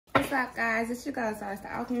What's up, guys? It's your girl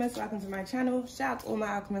Asirusthealchemist. Welcome to my channel. Shout out to all my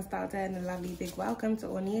alchemists out there and a lovely big welcome to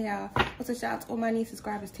all new here. Also shout out to all my new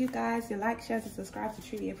subscribers too, guys. Your like, shares and subscribes are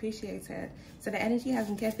truly appreciated. So the energy has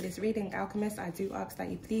been care for this reading, alchemist. I do ask that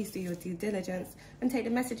you please do your due diligence and take the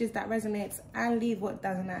messages that resonates and leave what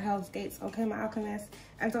doesn't at Hell's Gates. Okay, my alchemists?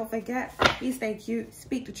 And don't forget, please stay cute,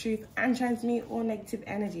 speak the truth and transmute all negative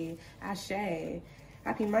energy. Ashe.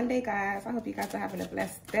 Happy Monday, guys. I hope you guys are having a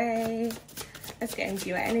blessed day. Let's get into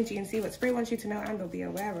your energy and see what Spirit wants you to know and or be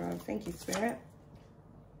aware of. Thank you, Spirit.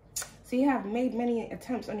 So you have made many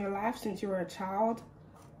attempts on your life since you were a child.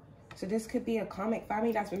 So this could be a karmic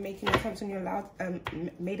family that's been making attempts on your life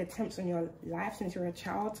since you were a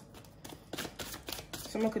child.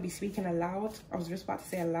 Someone could be speaking aloud. I was just about to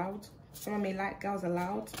say aloud. Someone may like girls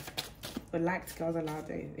aloud, but liked girls aloud.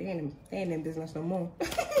 They ain't in business no more.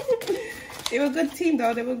 They were a good team,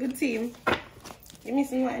 though. They were a good team. Give me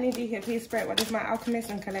some more energy here, please, Spirit. What does my alchemist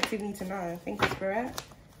and collective need to know? Thank you, Spirit.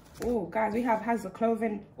 Oh, guys, we have has a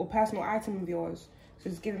clothing or personal item of yours. So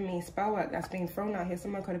it's giving me spell work that's being thrown out here.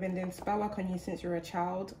 Someone could have been doing spell work on you since you were a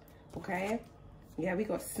child. Okay? Yeah, we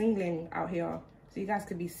got singling out here. So you guys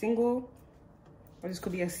could be single. Or this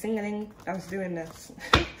could be a singling that's doing this.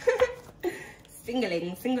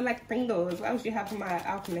 Singling. Single like Pringles. What else do you have for my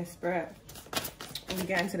alchemist, Spirit? When we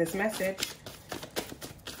get into this message.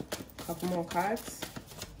 Couple more cards.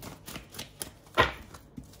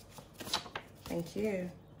 Thank you.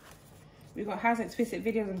 We've got has explicit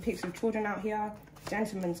videos and pics of children out here.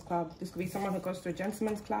 Gentleman's club. This could be someone who goes to a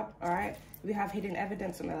gentleman's club. All right. We have hidden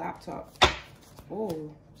evidence on the laptop. Oh,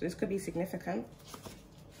 so this could be significant.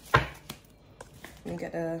 Let me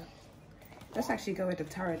get the. Let's actually go with the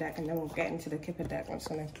tarot deck and then we'll get into the Kipper deck. I'm just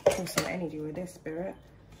gonna pull some energy with this, Spirit.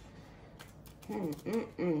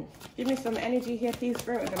 Give me some energy here, please,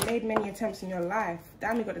 Spirit. That made many attempts in your life.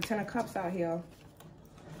 Damn, we got the Ten of Cups out here.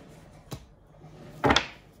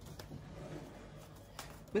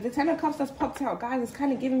 With the Ten of Cups that's popped out, guys, it's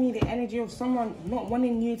kind of giving me the energy of someone not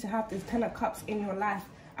wanting you to have this Ten of Cups in your life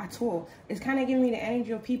at all. It's kind of giving me the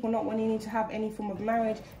energy of people not wanting you to have any form of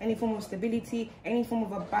marriage, any form of stability, any form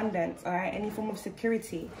of abundance, all right, any form of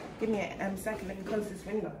security. Give me a second. Let me close this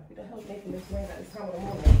window. Who the hell's making this noise at this time of the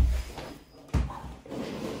morning?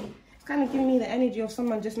 It's kind of giving me the energy of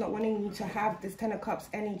someone just not wanting you to have this Ten of Cups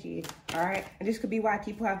energy, all right? And this could be why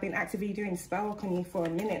people have been actively doing spell work on you for a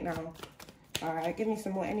minute now. All right, give me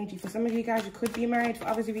some more energy. For some of you guys, you could be married. For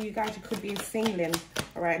others of you guys, you could be a singling.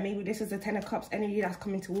 All right, maybe this is the Ten of Cups energy that's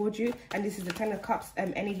coming towards you. And this is the Ten of Cups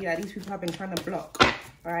energy that these people have been trying to block,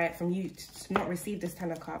 all right, from you to not receive this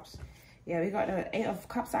Ten of Cups. Yeah, we got the Eight of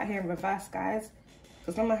Cups out here in reverse, guys.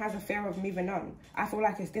 So someone has a fear of moving on. I feel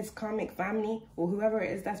like it's this karmic family or whoever it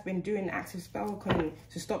is that's been doing active spell work on you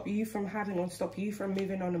to stop you from having or stop you from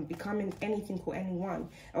moving on and becoming anything or anyone.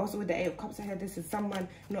 Also with the Eight of Cups ahead, this is someone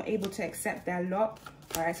not able to accept their lot.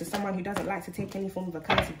 All right, so someone who doesn't like to take any form of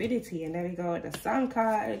accountability. And there we go with the Sun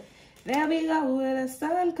card. There we go with the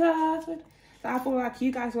Sun card. So I feel like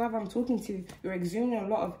you guys, whoever I'm talking to, you're exuding a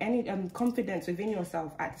lot of confidence within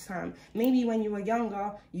yourself at this time. Maybe when you were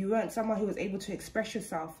younger, you weren't someone who was able to express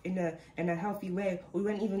yourself in a healthy way, or you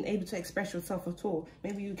weren't even able to express yourself at all.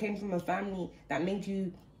 Maybe you came from a family that made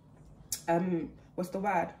you,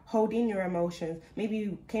 hold in your emotions. Maybe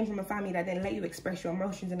you came from a family that didn't let you express your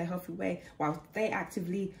emotions in a healthy way, while they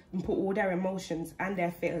actively put all their emotions and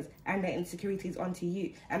their fears and their insecurities onto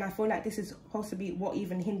you. And I feel like this is possibly what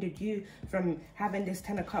even hindered you from having this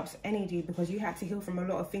Ten of Cups energy, because you had to heal from a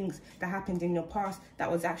lot of things that happened in your past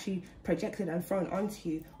that was actually projected and thrown onto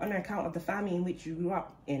you on account of the family in which you grew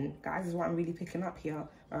up in. Guys, is what I'm really picking up here,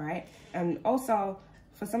 all right? And also,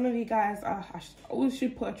 for some of you guys, I always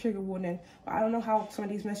should put a trigger warning, but I don't know how some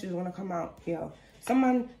of these messages are going to come out here.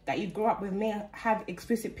 Someone that you grew up with may have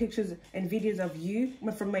explicit pictures and videos of you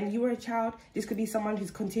from when you were a child. This could be someone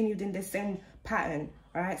who's continued in the same pattern,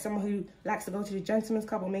 all right? Someone who likes to go to the gentleman's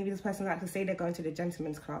club, or maybe this person likes to say they're going to the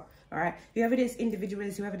gentleman's club, all right? Whoever this individual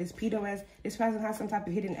is, whoever this pedo is, this person has some type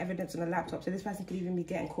of hidden evidence on the laptop, so this person could even be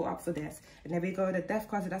getting caught up for this. And there we go, the Death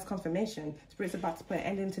card, so that's confirmation. Spirit's about to put an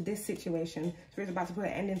end into this situation. Spirit's about to put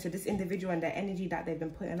an end into this individual and their energy that they've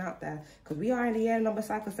been putting out there. Because we are in the year number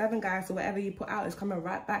cycle 7, guys, so whatever you put out is coming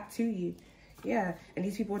right back to you. Yeah, and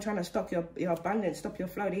these people are trying to stop your abundance, stop your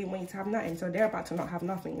flow. They didn't want you to have nothing, so they're about to not have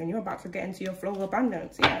nothing, and you're about to get into your flow of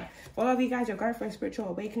abundance. Yeah, for all of you guys, you're going for a spiritual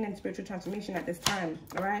awakening, spiritual transformation at this time,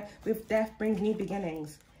 all right? With death brings new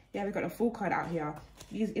beginnings. Yeah, we've got a Fool card out here.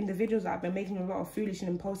 These individuals that have been making a lot of foolish and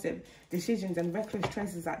impulsive decisions and reckless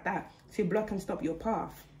choices like that to block and stop your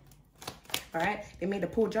path. All right, they made a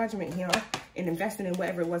poor judgment here. in investing in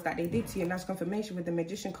whatever it was that they did to you. And that's confirmation with the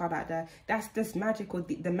Magician card out there. That's this magic, or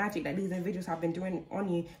the magic that these individuals have been doing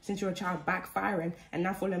on you since you're a child, backfiring and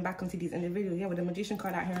now falling back onto these individuals. Yeah, with the Magician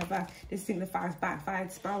card out here in reverse, this signifies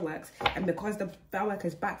backfired spell works. And because the spell work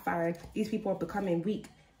is backfiring, these people are becoming weak.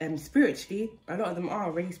 Spiritually, a lot of them are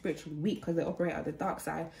already spiritually weak because they operate at the dark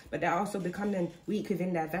side, but they're also becoming weak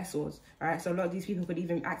within their vessels, right? So a lot of these people could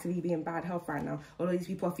even actively be in bad health right now. A lot of these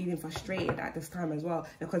people are feeling frustrated at this time as well,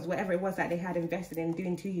 because whatever it was that they had invested in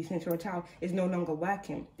doing to you since you're a child is no longer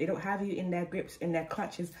working. They don't have you in their grips, in their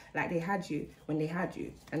clutches like they had you when they had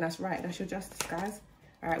you. And that's right, that's your justice, guys.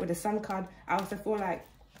 All right, with the Sun card, I also feel like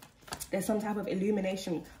there's some type of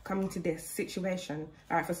illumination coming to this situation.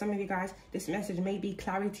 All right, for some of you guys, this message may be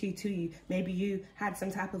clarity to you. Maybe you had some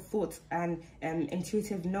type of thoughts and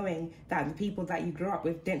intuitive knowing that the people that you grew up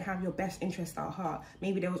with didn't have your best interest at heart.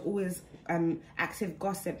 Maybe there was always active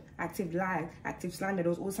gossip, active lie, active slander. There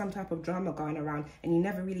was always some type of drama going around, and you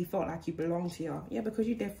never really felt like you belonged here. Yeah, because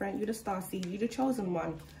you're different. You're the star seed. You're the chosen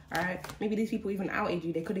one. All right, maybe these people even outed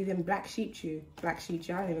you. They could even black sheep you. Black sheep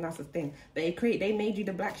you, I don't even know that's a thing. But they made you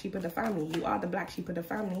the black sheep of the family. You are the black sheep of the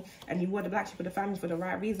family, and you were the black sheep of the family for the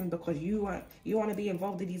right reason, because you want to be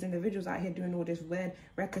involved with these individuals out here doing all this weird,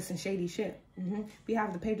 reckless, and shady shit. We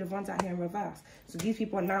have the Page of Wands out here in reverse. So these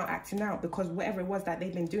people are now acting out because whatever it was that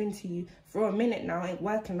they've been doing to you for a minute now ain't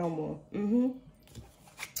working no more.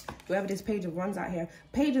 Whoever this Page of Wands out here,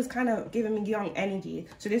 Page is kind of giving me young energy.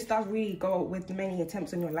 So this does really go with many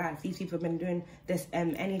attempts in your life. These people have been doing this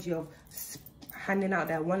energy of handing out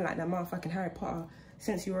their one like their motherfucking Harry Potter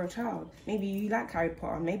since you were a child. Maybe you like Harry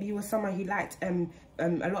Potter. Maybe you were someone who liked a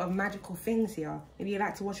lot of magical things here. Maybe you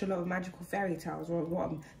like to watch a lot of magical fairy tales or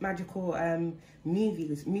what magical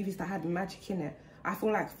movies that had magic in it. I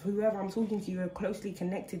feel like whoever I'm talking to, you're closely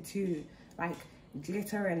connected to like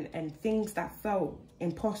glitter and things that felt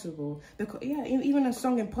impossible. Because yeah, even a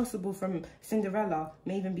song Impossible from Cinderella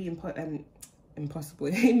may even be impossible.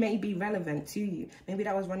 It may be relevant to you. Maybe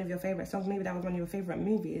that was one of your favorite songs. Maybe that was one of your favorite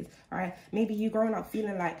movies. All right, maybe you growing up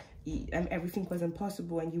feeling like everything was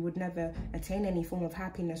impossible and you would never attain any form of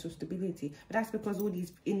happiness or stability. But that's because all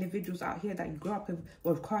these individuals out here that you grew up with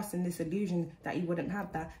were casting this illusion that you wouldn't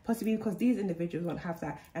have that, possibly because these individuals won't have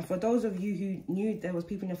that. And for those of you who knew there was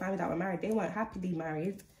people in your family that were married, they weren't happily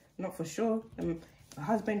married, not for sure.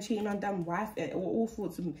 Husband cheating on them, wife, all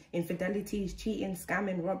sorts of infidelities, cheating,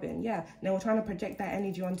 scamming, robbing. Yeah, and they were trying to project that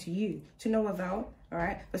energy onto you to no avail. All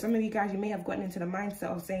right, for some of you guys, you may have gotten into the mindset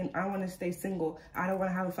of saying, I want to stay single, I don't want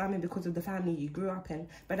to have a family because of the family you grew up in.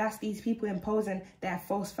 But that's these people imposing their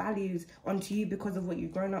false values onto you because of what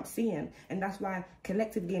you've grown up seeing. And that's why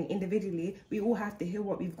collectively and individually, we all have to hear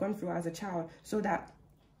what we've gone through as a child, so that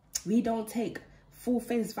we don't take full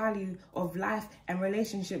face value of life and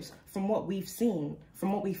relationships from what we've seen,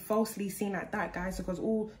 from what we've falsely seen at that, guys. Because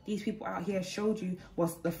all these people out here showed you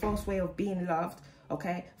was the false way of being loved,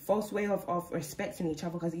 okay? False way of respecting each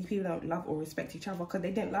other, because these people don't love or respect each other because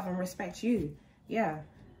they didn't love and respect you. Yeah.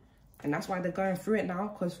 And that's why they're going through it now,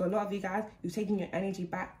 because for a lot of you guys, you're taking your energy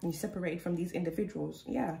back and you separated from these individuals.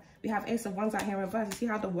 Yeah, we have Ace of Wands out here in reverse. You see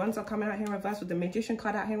how the Wands are coming out here in reverse with the Magician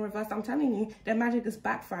card out here in reverse? I'm telling you, their magic is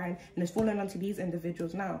backfiring and it's falling onto these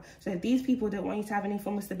individuals now. So if these people don't want you to have any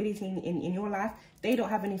form of stability in your life, they don't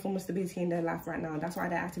have any form of stability in their life right now. And that's why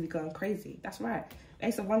they're actively going crazy. That's right.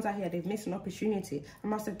 Ace of Wands out here, they've missed an opportunity. I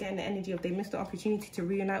must have gotten the energy of they missed the opportunity to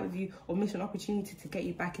reunite with you, or missed an opportunity to get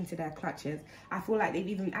you back into their clutches. I feel like they've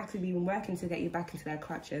even actively been working to get you back into their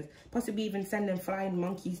clutches. Possibly even sending flying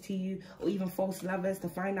monkeys to you, or even false lovers to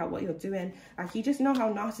find out what you're doing. Like, you just know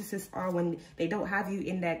how narcissists are when they don't have you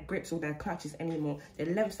in their grips or their clutches anymore. The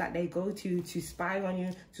lengths that they go to spy on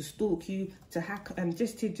you, to stalk you, to hack,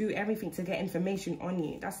 just to do everything to get information on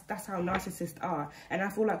you. That's how narcissists are. And I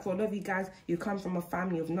feel like for a lot of you guys, you come from a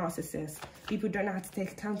family of narcissists. People who don't know how to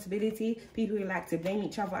take accountability, people who like to blame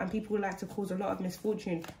each other, and people who like to cause a lot of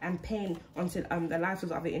misfortune and pain onto the lives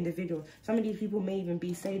of other individuals. Some of these people may even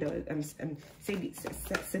be sadistic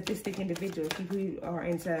individuals, people who are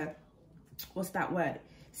into, what's that word?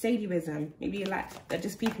 Sadism. Maybe like, they're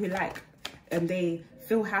just people who like, they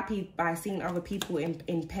feel happy by seeing other people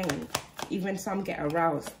in pain. Even some get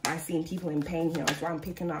aroused by seeing people in pain here. That's what I'm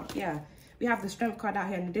picking up. Yeah. We have the Strength card out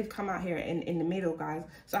here, and it did come out here in the middle, guys.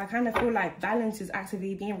 So I kind of feel like balance is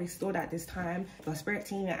actively being restored at this time. Your spirit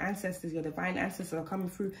team, your ancestors, your divine ancestors are coming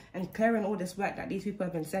through and clearing all this work that these people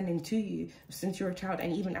have been sending to you since you're a child,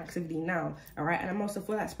 and even actively now, all right? And I'm also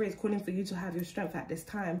feel like spirit's calling for you to have your strength at this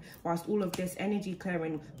time whilst all of this energy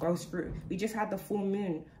clearing goes through. We just had the full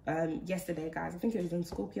moon yesterday, guys. I think it was in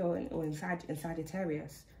Scorpio or in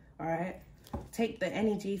Sagittarius, all right? take the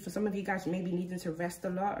energy. For some of you guys, maybe needing to rest a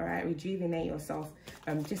lot, all right? Rejuvenate yourself.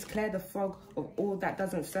 Just clear the fog of all that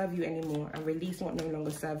doesn't serve you anymore and release what no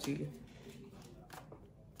longer serves you.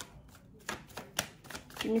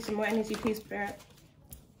 Give me some more energy, please, Spirit.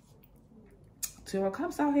 Two of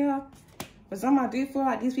Cups out here. For some, I do feel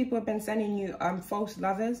like these people have been sending you false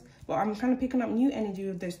lovers, but I'm kind of picking up new energy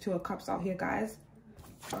with those Two of Cups out here, guys.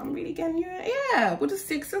 I'm really getting you, yeah, with the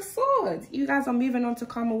Six of Swords. You guys are moving on to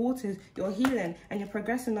calmer waters. You're healing and you're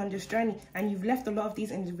progressing on this journey, and you've left a lot of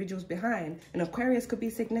these individuals behind. An Aquarius could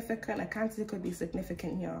be significant, a Cancer could be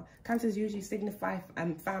significant here. Cancers usually signify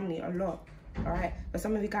family a lot, all right? But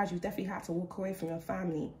some of you guys, you've definitely had to walk away from your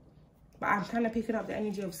family. But I'm kind of picking up the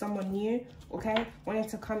energy of someone new, okay? Wanting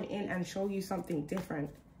to come in and show you something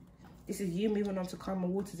different. This is you moving on to calmer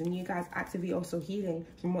waters, and you guys actively also healing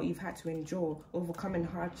from what you've had to endure, overcoming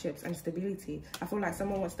hardships and stability. I feel like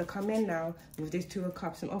someone wants to come in now with this Two of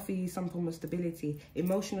Cups and offer you some form of stability,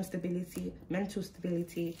 emotional stability, mental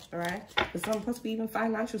stability, all right? For some, possibly even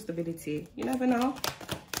financial stability. You never know.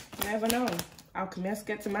 You never know. Alchemists,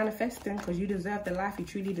 get to manifesting, because you deserve the life you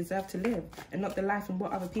truly deserve to live, and not the life and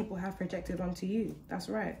what other people have projected onto you. That's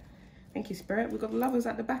right. Thank you, Spirit. We've got lovers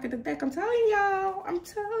at the back of the deck. I'm telling y'all. I'm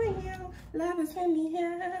telling you. Love is in the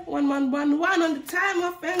air. 1, 1, 1, 1 on the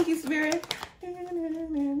timer. Thank you, Spirit. Love is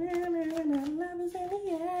in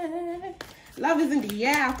the air. Love is in the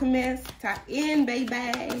air, Alchemist. Tap in,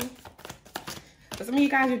 baby. But some of you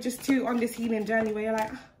guys are just too on this healing journey where you're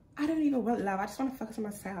like, I don't even want love. I just want to focus on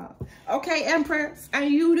myself. Okay, Empress.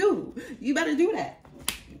 And you do. You better do that.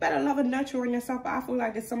 You better love and nurture on yourself. But I feel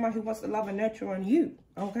like there's someone who wants to love and nurture on you.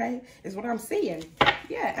 Okay? Is what I'm seeing.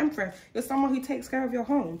 Yeah, Empress. You're someone who takes care of your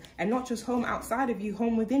home. And not just home outside of you,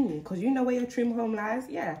 home within you. Because you know where your true home lies.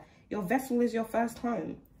 Yeah. Your vessel is your first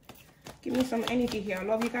home. Give me some energy here. A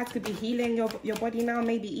lot of you guys could be healing your body now.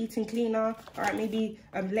 Maybe eating cleaner. Alright, maybe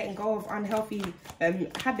letting go of unhealthy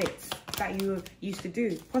habits that you used to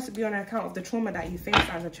do, possibly on account of the trauma that you faced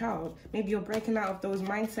as a child. Maybe you're breaking out of those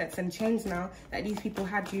mindsets and chains now that these people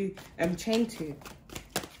had you chained to,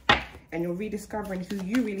 and you're rediscovering who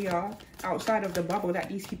you really are outside of the bubble that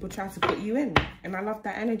these people try to put you in. And I love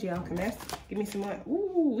that energy, Alchemist. Give me some more.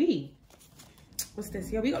 Ooh wee. What's this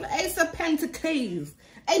here? We got the Ace of Pentacles.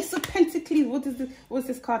 Ace of Pentacles. What is this? What's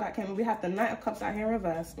this card that came? We have the Knight of Cups out here in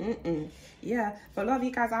reverse. Yeah. But a lot of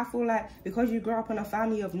you guys, I feel like because you grew up in a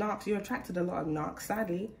family of narcs, you're attracted to a lot of narcs,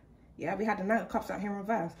 sadly. Yeah, we had the Knight of Cups out here in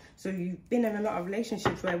reverse. So you've been in a lot of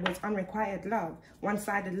relationships where it was unrequited love.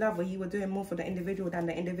 One-sided love where you were doing more for the individual than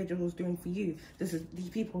the individual was doing for you. This is these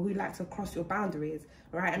people who like to cross your boundaries,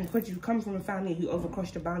 right? And because you come from a family who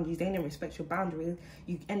overcrossed your boundaries, they didn't respect your boundaries,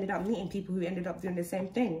 you ended up meeting people who ended up doing the same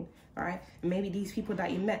thing, right? And maybe these people that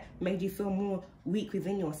you met made you feel more weak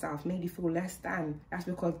within yourself, made you feel less than. That's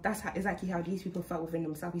because that's exactly how these people felt within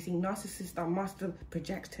themselves. You see, narcissists are master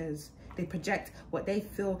projectors. They project what they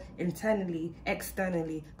feel internally,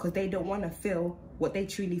 externally, because they don't want to feel what they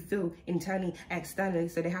truly feel internally, externally.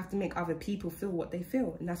 So they have to make other people feel what they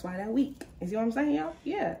feel. And that's why they're weak. You see what I'm saying, y'all?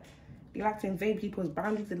 Yeah. They like to invade people's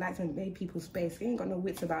boundaries. They like to invade people's space. They ain't got no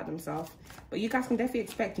wits about themselves. But you guys can definitely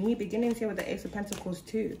expect new beginnings here with the Ace of Pentacles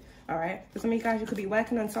too. All right? For some of you guys, you could be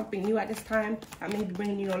working on something new at this time that may be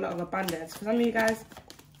bringing you a lot of abundance. For some of you guys,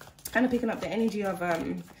 kind of picking up the energy of...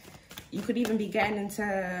 you could even be getting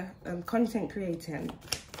into content creating.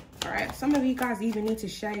 All right, some of you guys even need to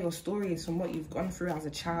share your stories from what you've gone through as a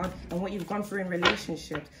child and what you've gone through in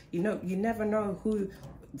relationships. You know, you never know who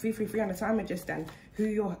 333 on the timer just then, who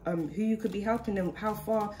you could be helping and how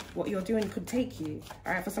far what you're doing could take you.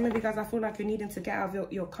 All right, for some of you guys, I feel like you're needing to get out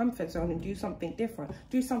of your comfort zone and do something different,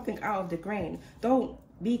 do something out of the grain. Don't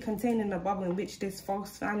be contained in a bubble in which this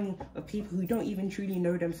false family of people who don't even truly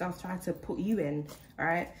know themselves try to put you in. All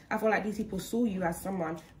right, I feel like these people saw you as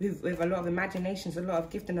someone with a lot of imaginations, a lot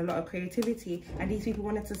of gift and a lot of creativity, and these people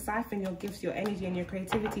wanted to siphon your gifts, your energy and your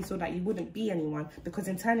creativity so that you wouldn't be anyone, because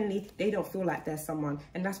internally they don't feel like they're someone,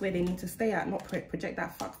 and that's where they need to stay at, not project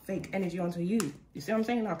that fake energy onto you. You see what I'm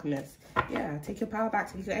saying, Alchemist? Yeah, take your power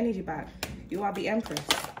back, take your energy back. You are the Empress.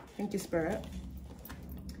 Thank you, Spirit.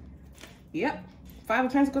 Yep. 5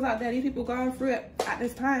 of Pentacles out there, these people going through it at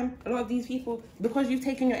this time. A lot of these people, because you've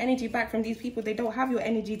taken your energy back from these people, they don't have your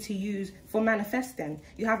energy to use for manifesting.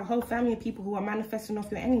 You have a whole family of people who are manifesting off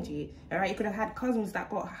your energy. All right, you could have had cousins that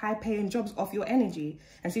got high-paying jobs off your energy.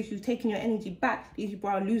 And so if you've taken your energy back, these people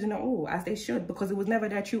are losing it all, as they should, because it was never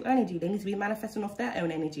their true energy. They need to be manifesting off their own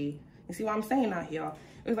energy. You see what I'm saying out here?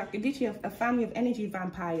 It was like literally a family of energy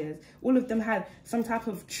vampires. All of them had some type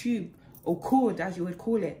of tube or cord, as you would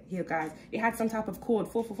call it here, guys. They had some type of cord,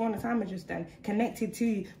 444 on the timer just then, connected to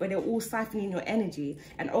you, but they're all siphoning your energy.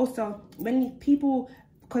 And also, when people,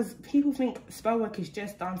 because people think spell work is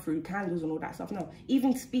just done through candles and all that stuff. No,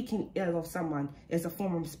 even speaking ill of someone is a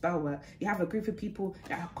form of spell work. You have a group of people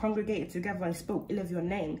that are congregated together and spoke ill of your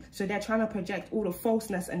name. So they're trying to project all the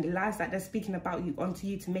falseness and the lies that they're speaking about you onto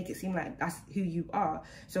you to make it seem like that's who you are.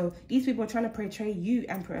 So these people are trying to portray you,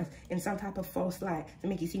 Empress, in some type of false light to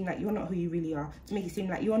make it seem like you're not who you really are, to make it seem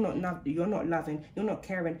like you're not loving, you're not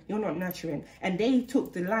caring, you're not nurturing. And they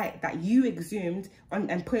took the light that you exhumed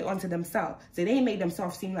and put it onto themselves. So they made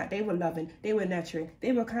themselves seem like they were loving, they were nurturing,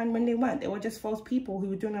 they were kind when they weren't. They were just false people who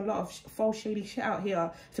were doing a lot of false shady shit out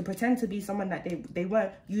here to pretend to be someone that they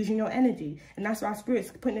weren't, using your energy. And that's why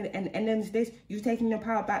Spirit's putting it, and then this, you taking your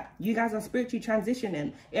power back. You guys are spiritually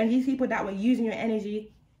transitioning. And these people that were using your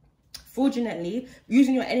energy fraudulently,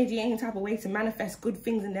 using your energy any type of way to manifest good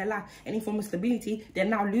things in their life, any form of stability, they're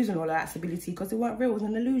now losing all of that stability because it weren't real, it was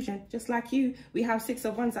an illusion. Just like you, we have 6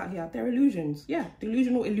 of Wands out here. They're illusions. Yeah,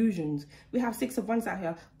 delusional illusions. We have 6 of Wands out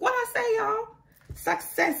here. What I say, y'all?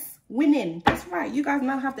 Success, winning. That's right. You guys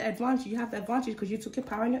now have the advantage. You have the advantage because you took your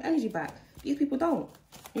power and your energy back. These people don't.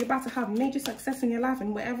 You're about to have major success in your life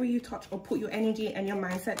and wherever you touch or put your energy and your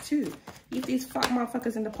mindset to. Leave these fuck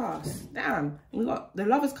motherfuckers in the past. Damn. We got the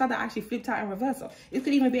Lovers card that actually flipped out in reverse. It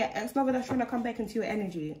could even be an ex-lover that's trying to come back into your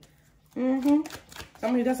energy. Someone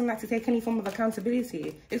who doesn't like to take any form of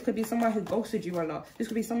accountability. This could be someone who ghosted you a lot. This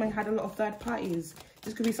could be someone who had a lot of third parties.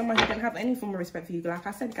 This could be someone who didn't have any form of respect for you. Like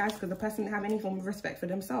I said, guys, because the person didn't have any form of respect for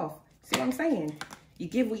themselves. See what I'm saying? You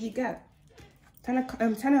give what you get. Ten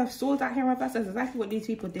of Swords out here in reverse. That's exactly what these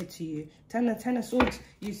people did to you. Ten of Swords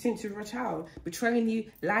you since you were a child. Betraying you,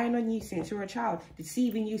 lying on you since you were a child.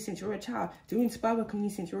 Deceiving you since you were a child. Doing spell work on you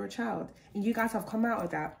since you were a child. And you guys have come out of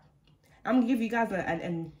that. I'm going to give you guys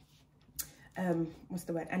what's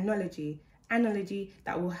the word? Analogy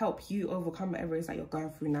that will help you overcome whatever it is that you're going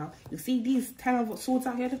through now. You see these 10 of Swords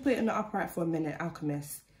out here? Just put it in the upright for a minute,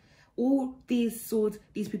 Alchemist. All these swords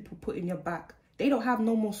these people put in your back. They don't have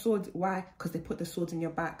no more swords. Why? Because they put the swords in your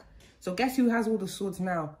back. So guess who has all the swords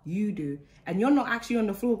now? You do. And you're not actually on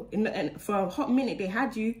the floor. And for a hot minute, they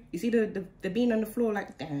had you. You see the being on the floor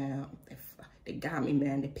like, damn, they got me,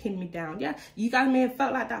 man. They pinned me down. Yeah, you guys may have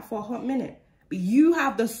felt like that for a hot minute. But you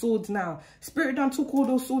have the swords now. Spirit done took all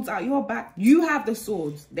those swords out your back. You have the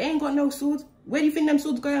swords. They ain't got no swords. Where do you think them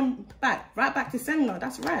swords going back? Right back to sender.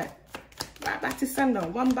 That's right. Right back to sender.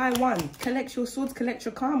 One by one. Collect your swords. Collect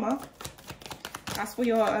your karma. That's for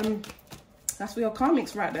your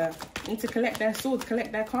karmics right there. You need to collect their swords,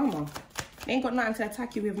 collect their karma. They ain't got nothing to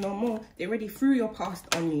attack you with no more. They already threw your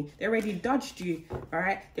past on you. They already dodged you, all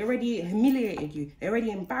right? They already humiliated you. They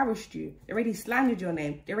already embarrassed you. They already slandered your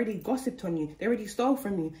name. They already gossiped on you. They already stole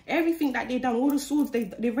from you. Everything that they done, all the swords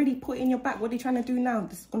they already put in your back. What they trying to do now?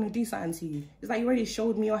 This is going to do something to you. It's like you already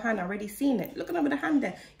showed me your hand. I already seen it. Look over the hand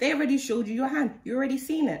there. They already showed you your hand. You already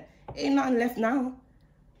seen it. Ain't nothing left now.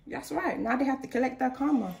 That's right. Now they have to collect their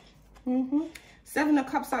karma. 7 of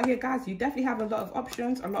Cups out here, guys. You definitely have a lot of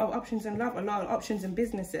options in love, a lot of options in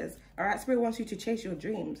businesses. All right, Spirit wants you to chase your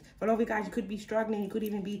dreams. For a lot of you guys, you could be struggling. You could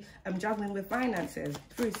even be juggling with finances.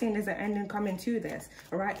 Through seeing there's an ending coming to this.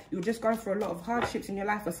 All right, you're just going through a lot of hardships in your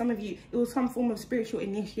life. For some of you, it was some form of spiritual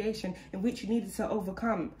initiation in which you needed to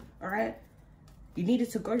overcome. All right. You needed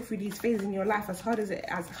to go through these phases in your life as hard as it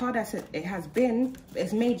has been.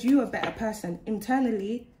 It's made you a better person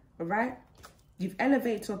internally, all right? You've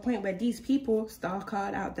elevated to a point where these people, star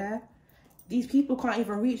card out there, these people can't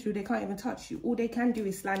even reach you. They can't even touch you. All they can do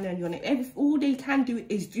is slander on your name. All they can do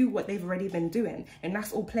is do what they've already been doing. And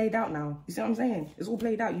that's all played out now. You see what I'm saying? It's all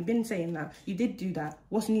played out. You've been saying that. You did do that.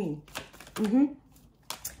 What's new?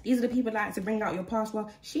 These are the people that like to bring out your past.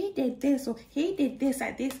 Well, she did this or he did this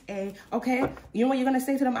at this age. Okay, you know what you're going to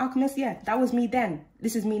say to them, Alchemist? Yeah, that was me then.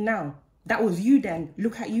 This is me now. That was you then.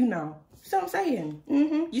 Look at you now. See what I'm saying?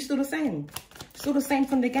 You still the same. Still the same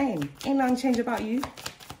from the game. Ain't nothing changed about you.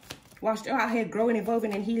 Whilst you're out here growing,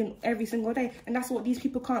 evolving and healing every single day. And that's what these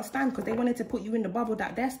people can't stand because they wanted to put you in the bubble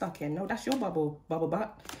that they're stuck in. No, that's your bubble, bubble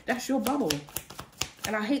butt. That's your bubble.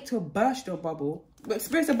 And I hate to burst your bubble. But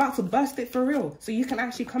Spirit's about to burst it for real. So you can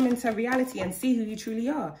actually come into reality and see who you truly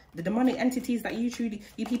are. The demonic entities that you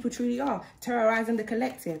people truly are. Terrorizing the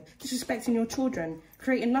collective. Disrespecting your children.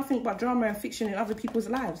 Creating nothing but drama and fiction in other people's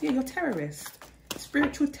lives. Yeah, you're terrorists.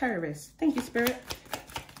 Spiritual terrorists. Thank you, Spirit.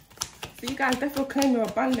 So you guys definitely claim your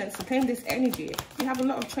abundance. Claim this energy. You have a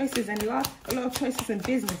lot of choices in life. A lot of choices in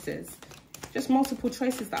businesses. just multiple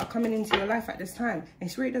choices that are coming into your life at this time.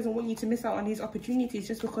 And Spirit doesn't want you to miss out on these opportunities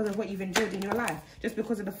just because of what you've enjoyed in your life. Just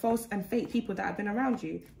because of the false and fake people that have been around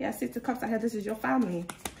you. Yeah, Six of Cups, I heard this is your family.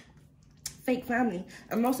 Fake family.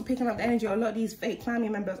 I'm also picking up the energy. A lot of these fake family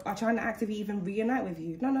members are trying to actively even reunite with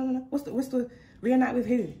you. No. What's the reunite with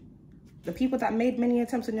who? The people that made many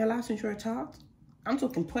attempts in your life since you were a child? I'm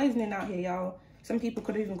talking poisoning out here, y'all. Some people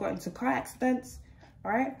could have even got into car accidents.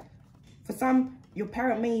 All right? For some, your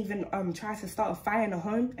parent may even try to start a fire in a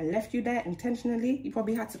home and left you there intentionally. You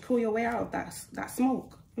probably had to kill your way out of that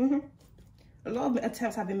smoke. A lot of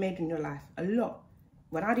attempts have been made in your life. A lot.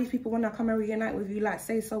 But now these people want to come and reunite with you, like,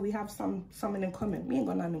 say so, we have something in common. We ain't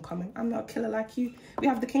got nothing in common. I'm not a killer like you. We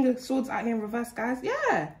have the King of Swords out here in reverse, guys.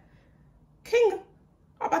 Yeah. King.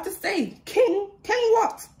 I'm about to say, King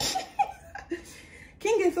what?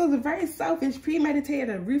 King is a very selfish, premeditated,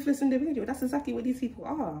 and ruthless individual. That's exactly what these people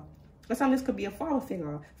are. For some, this could be a father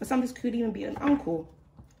figure. For some, this could even be an uncle.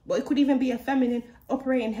 But it could even be a feminine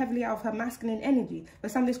operating heavily out of her masculine energy. For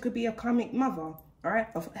some, this could be a karmic mother. All right,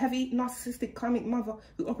 a heavy narcissistic karmic mother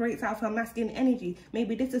who operates out of her masculine energy.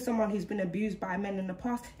 Maybe this is someone who's been abused by men in the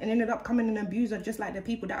past and ended up becoming an abuser just like the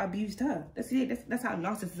people that abused her. That's how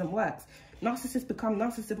narcissism works. Narcissists become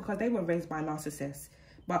narcissists because they were raised by narcissists.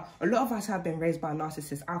 But a lot of us have been raised by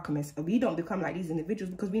narcissist alchemists, and we don't become like these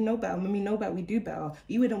individuals because we know better. When we know better, we do better.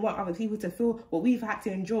 We wouldn't want other people to feel what we've had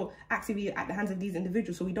to endure actively at the hands of these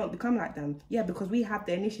individuals, so we don't become like them. Yeah, because we have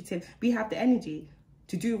the initiative, we have the energy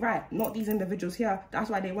to do right, not these individuals here. That's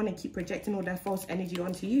why they want to keep projecting all their false energy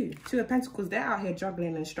onto you. Two of Pentacles, they're out here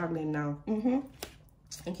juggling and struggling now.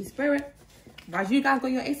 Thank you, Spirit. But as you guys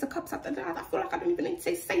got your Ace of Cups after that, I feel like I don't even need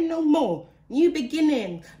to say no more. New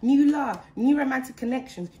beginning, new love, new romantic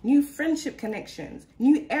connections, new friendship connections,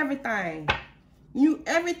 new everything. New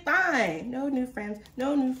everything. No new friends,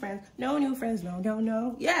 no new friends, no new friends,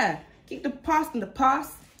 no. Yeah, keep the past in the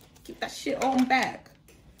past. Keep that shit on back.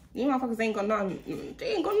 You motherfuckers ain't got nothing.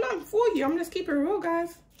 They ain't got nothing for you. I'm just keeping it real,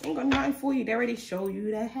 guys. They ain't got nothing for you. They already showed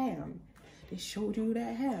you the ham. They showed you the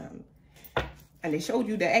ham. And they showed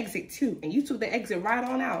you the exit too. And you took the exit right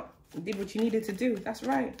on out. And did what you needed to do. That's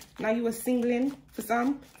right. Now you were singling for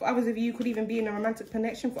some. For others of you could even be in a romantic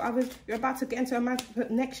connection. For others, you're about to get into a romantic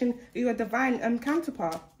connection with your divine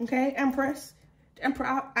counterpart. Okay, Empress.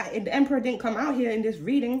 The Emperor didn't come out here in this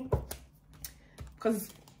reading. Because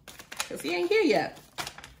he ain't here yet.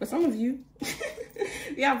 For some of you,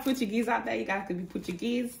 we have Portuguese out there. You guys could be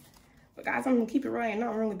Portuguese. But guys, I'm going to keep it right.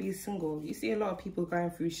 Not wrong with being single. You see a lot of people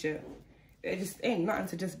going through shit. It just ain't nothing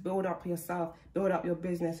to just build up yourself, build up your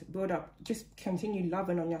business, just continue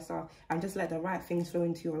loving on yourself and just let the right things flow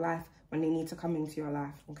into your life when they need to come into your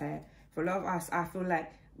life, okay? For a lot of us, I feel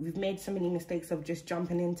like we've made so many mistakes of just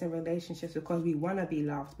jumping into relationships because we want to be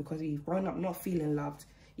loved, because we've grown up not feeling loved.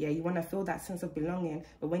 Yeah, you want to feel that sense of belonging.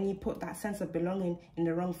 But when you put that sense of belonging in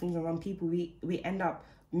the wrong things and wrong people, we end up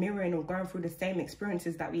mirroring or going through the same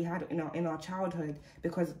experiences that we had in our childhood,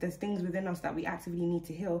 because there's things within us that we actively need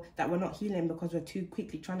to heal that we're not healing because we're too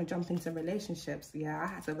quickly trying to jump into relationships. Yeah, I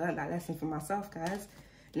had to learn that lesson for myself, guys.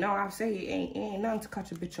 No, I say it ain't nothing to cut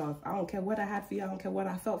a bitch off. I don't care what I had for you. I don't care what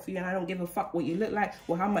I felt for you. And I don't give a fuck what you look like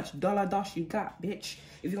or how much dollar dash you got, bitch.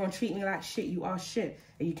 If you're going to treat me like shit, you are shit.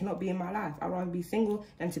 And you cannot be in my life. I'd rather be single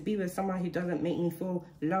than to be with someone who doesn't make me feel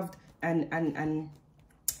loved and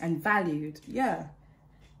valued. Yeah.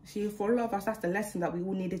 See, for a lot of us, that's the lesson that we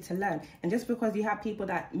all needed to learn. And just because you have people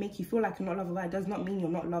that make you feel like you're not loved or valued does not mean you're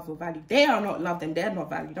not loved or valued. They are not loved and they're not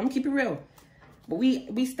valued. I'm going to keep it real. But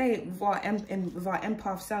we stay with our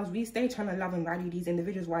empath selves. We stay trying to love and value these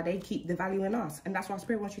individuals while they keep the value in us. And that's why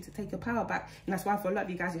Spirit wants you to take your power back. And that's why for a lot of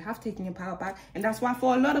you guys, you have taken your power back. And that's why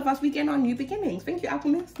for a lot of us, we get on new beginnings. Thank you,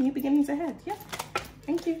 Alchemist. New beginnings ahead. Yeah.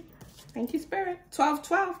 Thank you. Thank you, Spirit.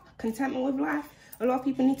 12-12. Contentment with life. A lot of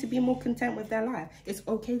people need to be more content with their life. It's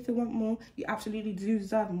okay to want more. You absolutely do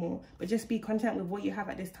deserve more. But just be content with what you have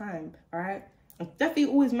at this time. All right? And definitely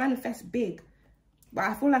always manifest big. But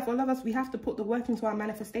I feel like for a lot of us, we have to put the work into our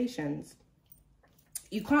manifestations.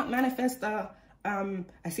 You can't manifest a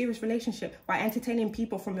serious relationship by entertaining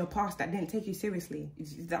people from your past that didn't take you seriously.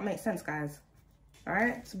 Does that make sense, guys? All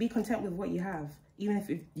right? So be content with what you have, even if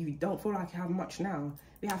you don't feel like you have much now.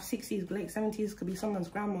 We have 60s, late 70s, could be someone's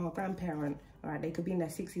grandma or grandparent. All right? They could be in their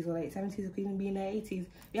 60s or late 70s, it could even be in their 80s.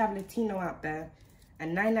 We have Latino out there.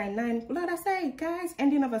 And 999, what did I say, guys?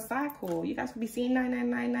 Ending of a cycle. You guys could be seeing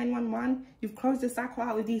 999, 911. You've closed the cycle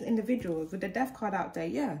out with these individuals. With the death card out there,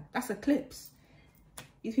 yeah, that's eclipse.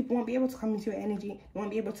 These people won't be able to come into your energy. They won't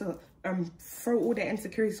be able to throw all their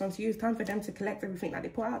insecurities onto you. It's time for them to collect everything that they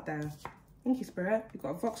put out there. Thank you, Spirit. You've got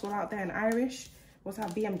a Vauxhall out there in Irish. What's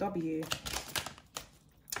that, BMW?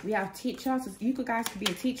 We have teachers. You guys could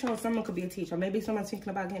be a teacher, or someone could be a teacher. Maybe someone's thinking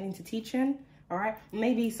about getting into teaching. All right,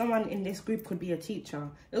 maybe someone in this group could be a teacher.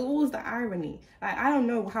 It's always the irony. Like, I don't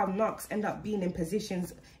know how knocks end up being in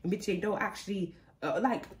positions in which they don't actually,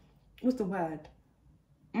 like, what's the word?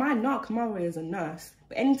 My knock mother is a nurse,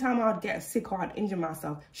 but anytime I'd get sick or I'd injure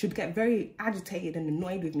myself, she'd get very agitated and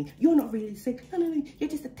annoyed with me. You're not really sick. No, you're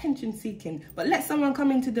just attention seeking. But let someone come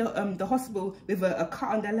into the hospital with a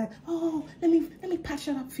cut on their leg. Oh, let me patch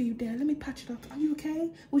it up for you there. Let me patch it up. Are you okay?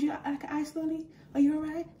 Would you like an ice lolly? Are you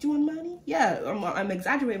alright? Do you want money? Yeah, I'm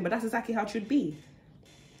exaggerating, but that's exactly how it should be.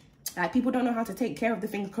 Like, people don't know how to take care of the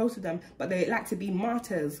things close to them, but they like to be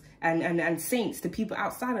martyrs and saints to people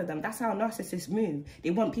outside of them. That's how narcissists move. They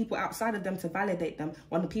want people outside of them to validate them,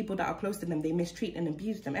 when the people that are close to them, they mistreat and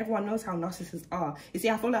abuse them. Everyone knows how narcissists are. You see,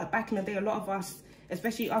 I feel like back in the day, a lot of us,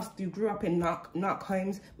 especially us who grew up in narc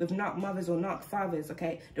homes with narc mothers or narc fathers,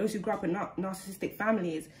 okay? Those who grew up in narcissistic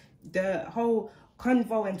families, the whole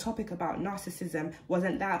convo and topic about narcissism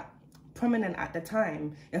wasn't that prominent at the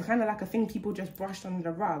time. It's kind of like a thing people just brushed under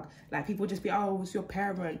the rug. Like, people just be, oh, it's your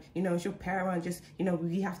parent, you know, it's your parent, just, you know,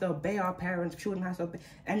 we have to obey our parents, children have to obey.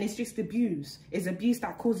 And it's just abuse. It's abuse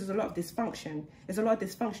that causes a lot of dysfunction. There's a lot of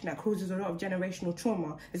dysfunction that causes a lot of generational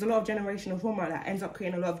trauma. There's a lot of generational trauma that ends up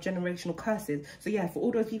creating a lot of generational curses. So yeah, for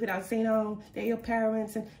all those people that are saying, oh, they're your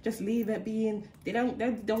parents and just leave it being,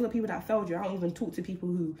 those are people that failed you. I don't even talk to people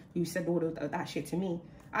who said all of that shit to me.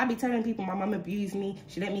 I'd be telling people my mum abused me.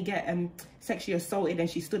 She let me get sexually assaulted and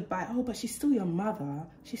she stood by. Oh, but she's still your mother.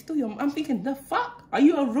 She's still your... I'm thinking, the fuck? Are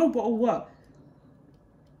you a robot or what?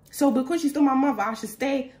 So because she's still my mother, I should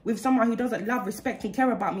stay with someone who doesn't love, respect and care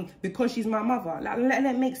about me because she's my mother. Like, let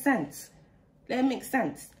it make sense. Let it make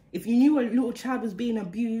sense. If you knew a little child was being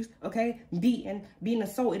abused, okay, beaten, being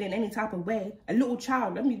assaulted in any type of way, a little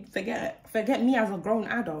child, let me forget me as a grown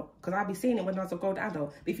adult, because I'll be saying it when I was a grown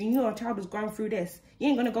adult. But if you knew a child was going through this, you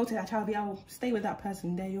ain't gonna go to that child and be, oh, stay with that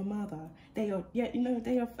person. They're your mother. They're your, yeah, you know,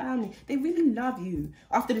 they're your family. They really love you.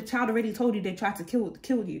 After the child already told you they tried to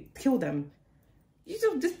kill them.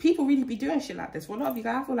 Just people really be doing shit like this. For a lot of you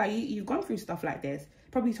guys, I feel like you've gone through stuff like this.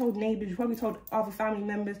 Probably told neighbors, you probably told other family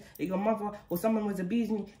members that your mother or someone was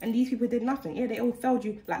abusing you, and these people did nothing. Yeah, they all failed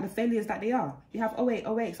you like the failures that they are. You have, oh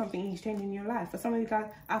wait, something needs changing in your life. For some of you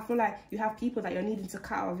guys, I feel like you have people that you're needing to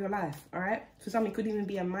cut out of your life, all right? For some, it could even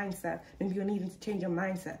be a mindset. Maybe you're needing to change your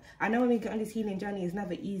mindset. I know when we get on this healing journey, it's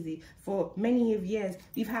never easy. For many of years,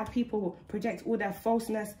 we've had people project all their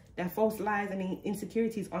falseness, their false lies and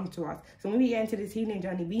insecurities onto us. So when we get into this healing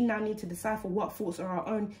journey, we now need to decipher what thoughts are our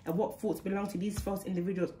own and what thoughts belong to these false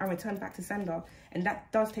individuals and return back to sender. And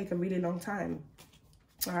that does take a really long time.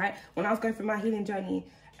 All right. When I was going through my healing journey,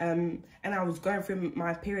 and I was going through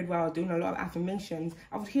my period where I was doing a lot of affirmations,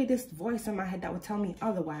 I would hear this voice in my head that would tell me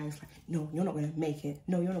otherwise. Like, no, you're not going to make it.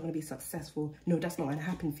 No, you're not going to be successful. No, that's not going to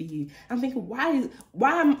happen for you. I'm thinking, why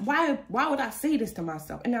would I say this to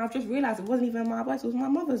myself? And now I've just realized it wasn't even my voice. It was my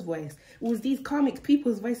mother's voice. It was these karmic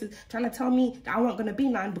people's voices trying to tell me that I wasn't going to be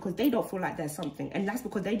nothing because they don't feel like there's something. And that's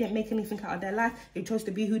because they didn't make anything out of their life. They chose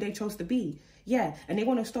to be who they chose to be. Yeah, and they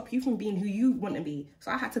want to stop you from being who you want to be.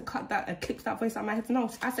 So I had to cut that and clip that voice out of my head. No,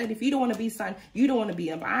 I said, if you don't want to be something, you don't want to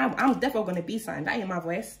be. But I'm definitely going to be something. That ain't my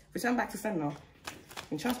voice. Return back to sender.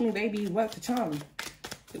 And trust me, baby, it worked to charm.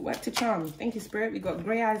 It worked to charm. Thank you, Spirit. We got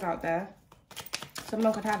grey eyes out there.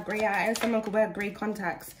 Someone could have grey eyes. Someone could wear grey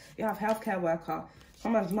contacts. You have healthcare worker.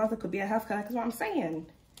 Someone's mother could be a healthcare worker. That's what I'm saying.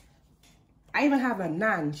 I even have a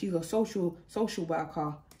nan. She's a social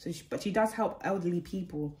worker. So but she does help elderly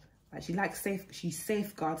people. Like, she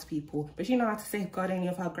safeguards people, but she knows how to safeguard any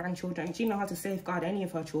of her grandchildren. She knows how to safeguard any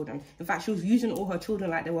of her children. In fact, she was using all her children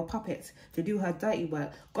like they were puppets to do her dirty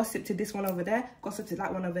work. Gossip to this one over there, gossip to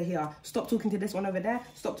that one over here. Stop talking to this one over there,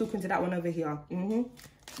 stop talking to that one over here.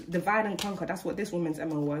 Divide and conquer, that's what this woman's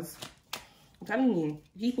MO was. I'm telling you,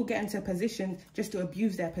 people get into a position just to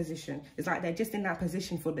abuse their position. It's like they're just in that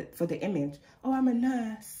position for the image. Oh, I'm a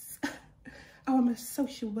nurse. Oh, I'm a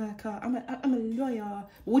social worker. I'm a lawyer.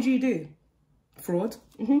 What do? Fraud.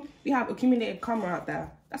 We have accumulated karma out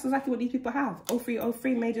there. That's exactly what these people have.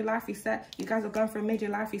 0303 major life reset. You guys are going for a major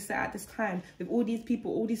life reset at this time with all these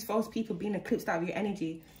people, all these false people being eclipsed out of your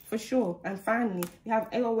energy, for sure. And finally, you have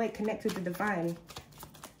 808 connected to divine.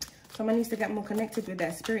 Someone needs to get more connected with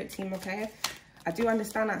their spirit team, okay? I do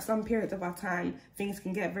understand that some periods of our time, things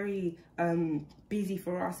can get very busy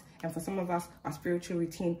for us. And for some of us, our spiritual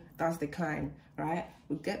routine does decline, right?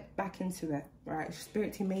 We'll get back into it, right?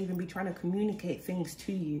 Spirit team may even be trying to communicate things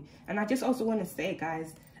to you. And I just also want to say,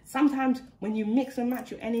 guys, sometimes when you mix and match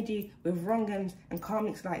your energy with wrong-uns and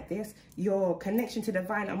karmics like this, your connection to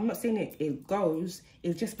divine, I'm not saying it goes,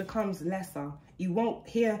 it just becomes lesser. You won't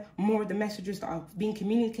hear more of the messages that are being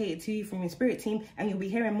communicated to you from your spirit team, and you'll be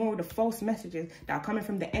hearing more of the false messages that are coming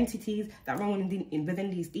from the entities that run within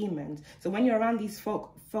these demons. So when you're around these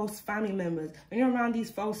false family members, when you're around these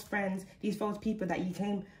false friends, these false people that you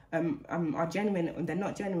claim are genuine and they're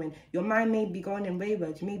not genuine, your mind may be going in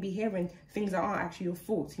wayward. You may be hearing things that aren't actually your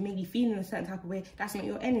thoughts. You may be feeling a certain type of way. That's not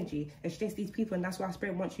your energy. It's just these people, and that's why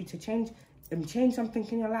Spirit wants you to change something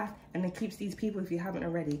in your life, and it keeps these people if you haven't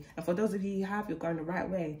already. And for those of you who have, you're going the right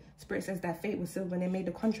way. Spirit says that fate was sealed when they made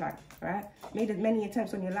the contract, right? Made as many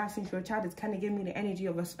attempts on your life since you were a child. It's kind of giving me the energy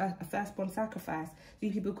of a firstborn sacrifice.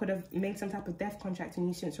 These people could have made some type of death contract on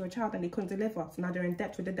you since you were a child, and they couldn't deliver. So now they're in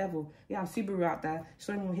debt with the devil. You have Subaru out there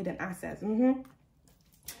showing you hidden assets.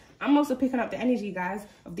 I'm also picking up the energy, guys,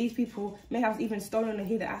 of these people may have even stolen and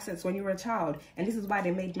hidden assets when you were a child. And this is why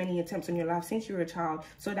they made many attempts on your life since you were a child,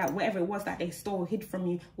 so that whatever it was that they stole, hid from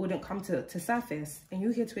you, wouldn't come to surface. And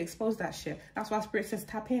you're here to expose that shit. That's why Spirit says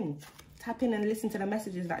tap in. Tap in and listen to the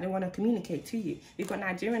messages that they want to communicate to you. We've got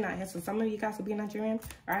Nigerian out here, so some of you guys will be Nigerian.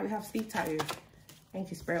 All right, we have sleep tattoos.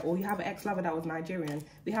 Thank you, Spirit. Or you have an ex-lover that was Nigerian.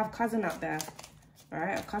 We have cousin out there. All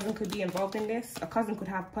right, a cousin could be involved in this. A cousin could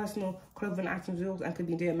have personal clothing items and could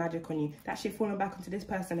be doing magic on you. That shit falling back onto this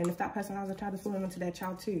person. And if that person has a child, it's falling onto their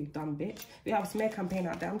child too. Dumb bitch. We have a smear campaign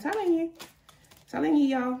out there. I'm telling you. Telling you,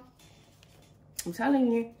 y'all. I'm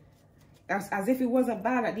telling you. As if it wasn't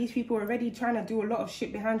bad that these people were already trying to do a lot of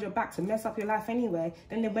shit behind your back to mess up your life anyway.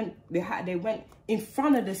 Then they went in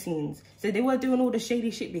front of the scenes. So they were doing all the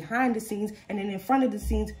shady shit behind the scenes. And then in front of the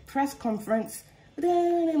scenes, press conference.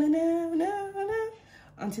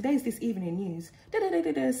 On today's This Evening News,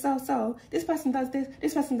 so this person does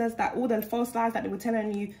this person does that, all the false lies that they were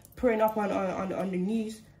telling you, putting up on the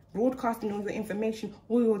news, broadcasting all the information,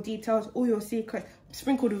 all your details, all your secrets,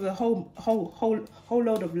 sprinkled with a whole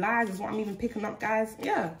load of lies is what I'm even picking up, guys.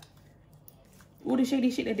 Yeah, all the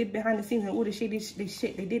shady shit they did behind the scenes and all the shady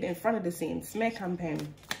shit they did in front of the scenes. Smear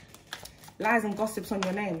campaign, lies and gossips on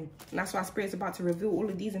your name. And that's why Spirit's about to reveal all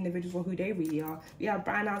of these individuals for who they really are. We have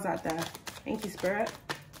Brian Eyes out there. Thank you, Spirit.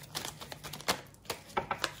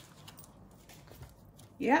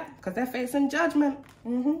 Yeah, because they're facing judgment.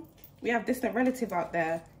 We have distant relative out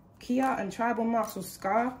there. Kia and tribal marks or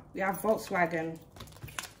scar. We have Volkswagen.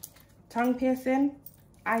 Tongue piercing.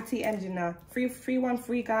 IT engineer.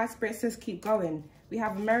 313, guys. Spirit says keep going. We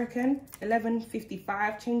have American,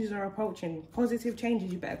 1155, changes are approaching. Positive changes,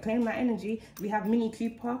 you better claim that energy. We have Mini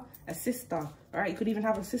Cooper, a sister. All right, you could even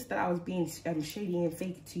have a sister that was being shady and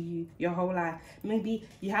fake to you your whole life. Maybe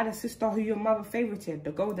you had a sister who your mother favorited,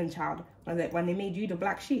 the golden child, when they made you the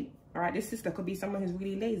black sheep. All right, this sister could be someone who's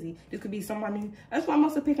really lazy. This could be someone who, that's what I'm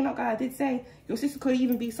also picking up, guys. I did say your sister could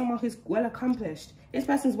even be someone who's well accomplished. This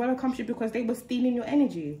person's well accomplished because they were stealing your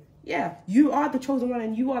energy. Yeah, you are the chosen one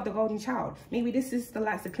and you are the golden child. Maybe this is the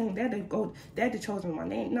likes to claim they're the chosen one.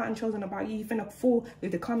 They ain't nothing chosen about you. You finna fall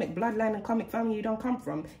with the karmic bloodline and karmic family you don't come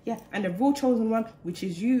from. Yeah, and the real chosen one, which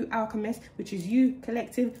is you, alchemist, which is you,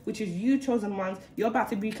 collective, which is you, chosen ones, you're about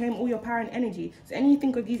to reclaim all your power and energy. So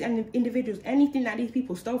anything of these individuals, anything that these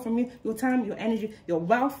people stole from you, your time, your energy, your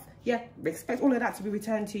wealth, yeah, expect all of that to be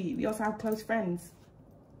returned to you. We also have close friends.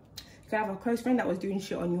 You have a close friend that was doing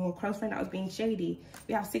shit on you, or a close friend that was being shady.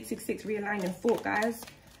 We have 666 realigning thought, guys.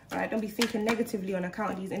 All right, don't be thinking negatively on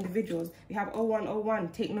account of these individuals. We have 0101,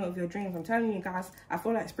 take note of your dreams. I'm telling you guys, I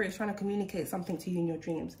feel like Spirit's trying to communicate something to you in your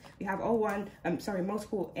dreams. We have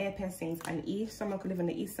multiple air piercings and E. Someone could live on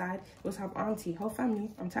the east side. We also have auntie, whole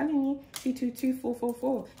family. I'm telling you,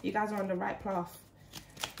 222444. You guys are on the right path.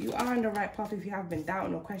 You are on the right path if you have been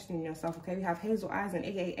doubting or questioning yourself, okay? We have hazel eyes and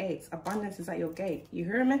 888. Abundance is at your gate. You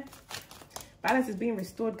hear me? Balance is being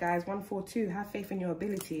restored, guys. 142. Have faith in your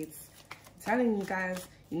abilities. I'm telling you guys,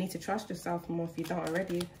 you need to trust yourself more if you don't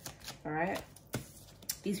already, all right?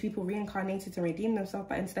 These people reincarnated to redeem themselves,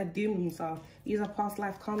 but instead doomed themselves. These are past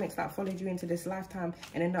life karmics that followed you into this lifetime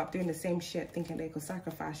and ended up doing the same shit, thinking they could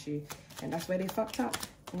sacrifice you. And that's where they fucked up.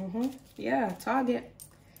 Yeah, target.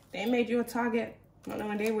 They made you a target. Not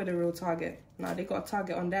knowing they were the real target. No, they got a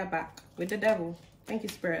target on their back with the devil. Thank you,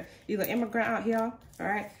 Spirit. You got immigrant out here, all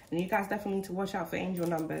right? And you guys definitely need to watch out for angel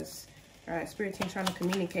numbers. All right, Spirit team trying to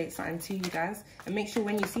communicate something to you guys. And make sure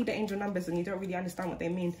when you see the angel numbers and you don't really understand what they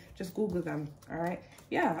mean, just Google them, all right?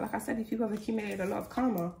 Yeah, like I said, these people have accumulated a lot of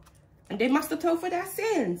karma. And they must atone for their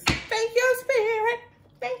sins. Thank you, Spirit.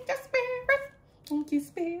 Thank you, Spirit. Thank you,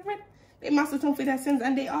 Spirit. They must atone for their sins,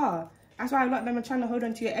 and they are. That's why a lot of them are trying to hold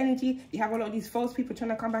on to your energy. You have a lot of these false people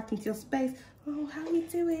trying to come back into your space. Oh, how are you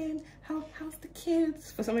doing? How's the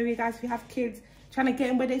kids? For some of you guys, if you have kids, trying to get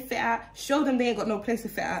them where they fit at, show them they ain't got no place to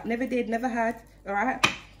fit at. Never did, never had, all right?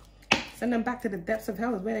 Send them back to the depths of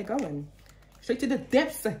hell is where they're going. Straight to the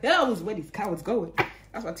depths of hell is where these cowards going.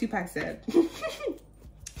 That's what Tupac said.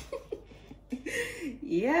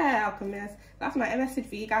 Yeah, alchemist. That's my message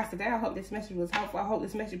for you guys today. I hope this message was helpful. I hope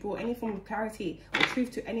this message brought any form of clarity or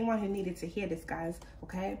truth to anyone who needed to hear this, guys.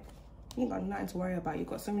 Okay? You ain't got nothing to worry about. You've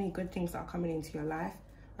got so many good things that are coming into your life.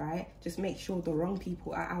 Right? Just make sure the wrong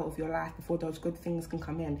people are out of your life before those good things can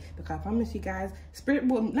come in. Because I promise you guys, spirit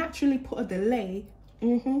will naturally put a delay.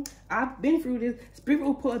 I've been through this. Spirit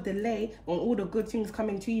will put a delay on all the good things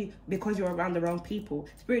coming to you because you're around the wrong people.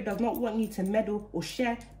 Spirit does not want you to meddle or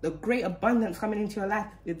share the great abundance coming into your life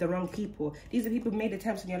with the wrong people. These are people who made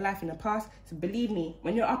attempts in your life in the past. So believe me,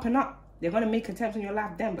 when you're up and up, they're going to make attempts in your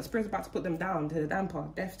life then. But Spirit's about to put them down to the damper.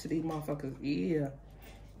 Death to these motherfuckers. Yeah.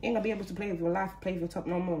 You ain't gonna be able to play with your life, play with your top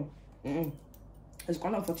no more. It's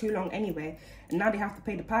gone on for too long anyway, and now they have to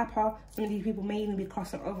pay the piper. Some of these people may even be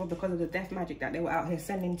crossing over because of the death magic that they were out here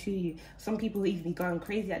sending to you. Some people even be going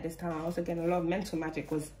crazy at this time. Also, again, a lot of mental magic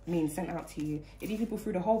was being sent out to you. These people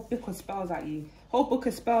threw the whole book of spells at you, whole book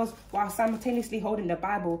of spells, while simultaneously holding the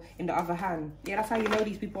Bible in the other hand. Yeah, that's how you know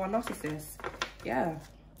these people are narcissists. Yeah,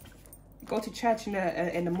 go to church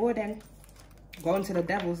in the morning, go into the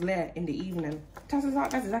devil's lair in the evening. That's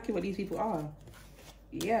exactly what these people are.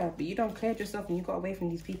 Yeah, but you don't cleared yourself and you got away from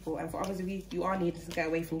these people. And for others of you, you are needing to get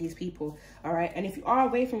away from these people. All right. And if you are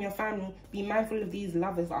away from your family, be mindful of these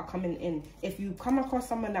lovers that are coming in. If you come across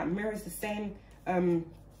someone that mirrors the same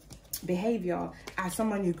behavior as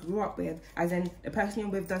someone you grew up with, as in the person you're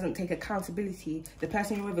with doesn't take accountability, the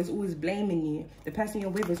person you're with is always blaming you, the person you're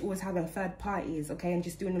with is always having third parties, okay, and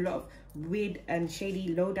just doing a lot of weird and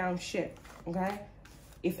shady low down shit, okay.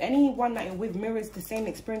 If anyone that you're with mirrors the same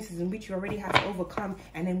experiences in which you already have to overcome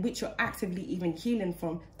and in which you're actively even healing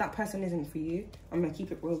from, that person isn't for you. I'm going to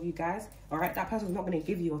keep it real with you guys. All right? That person's not going to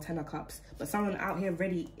give you your 10 of cups. But someone out here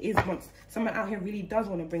someone out here really does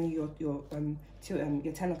want to bring you your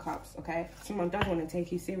 10 of cups, okay? Someone does want to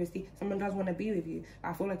take you seriously. Someone does want to be with you.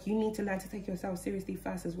 I feel like you need to learn to take yourself seriously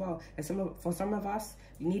first as well. And for some of us,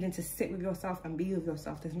 you needing to sit with yourself and be with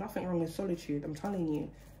yourself. There's nothing wrong with solitude. I'm telling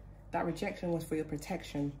you. That rejection was for your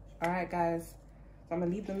protection. All right, guys. So I'm going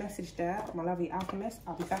to leave the message there. My lovely alchemist.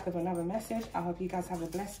 I'll be back with another message. I hope you guys have a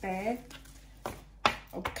blessed day.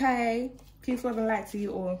 Okay. Peace, love, and light to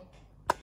you all.